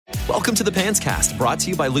Welcome to the Pants Cast, brought to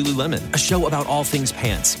you by Lululemon, a show about all things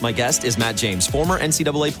pants. My guest is Matt James, former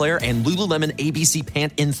NCAA player and Lululemon ABC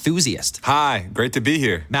pant enthusiast. Hi, great to be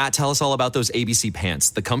here. Matt, tell us all about those ABC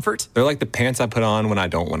pants. The comfort? They're like the pants I put on when I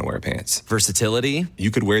don't want to wear pants. Versatility? You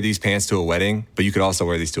could wear these pants to a wedding, but you could also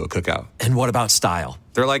wear these to a cookout. And what about style?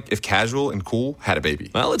 They're like if casual and cool had a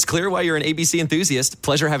baby. Well, it's clear why you're an ABC enthusiast.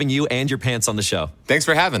 Pleasure having you and your pants on the show. Thanks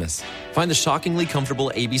for having us. Find the shockingly comfortable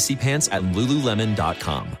ABC pants at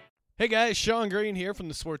Lululemon.com. Hey guys, Sean Green here from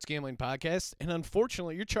the Sports Gambling Podcast, and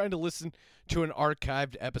unfortunately, you're trying to listen to an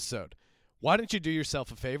archived episode. Why don't you do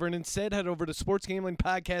yourself a favor and instead head over to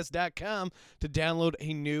sportsgamblingpodcast.com to download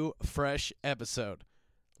a new, fresh episode.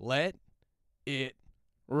 Let it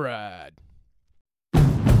ride.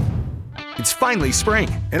 It's finally spring,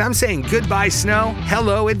 and I'm saying goodbye snow,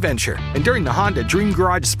 hello adventure. And during the Honda Dream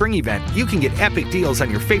Garage Spring Event, you can get epic deals on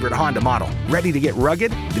your favorite Honda model. Ready to get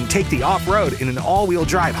rugged? Then take the off-road in an all-wheel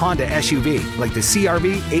drive Honda SUV, like the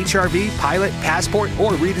CR-V, HR-V, Pilot, Passport,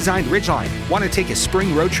 or redesigned Ridgeline. Want to take a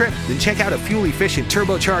spring road trip? Then check out a fuel-efficient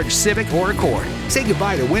turbocharged Civic or Accord. Say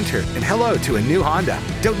goodbye to winter and hello to a new Honda.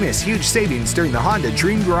 Don't miss huge savings during the Honda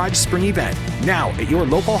Dream Garage Spring Event, now at your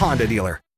local Honda dealer.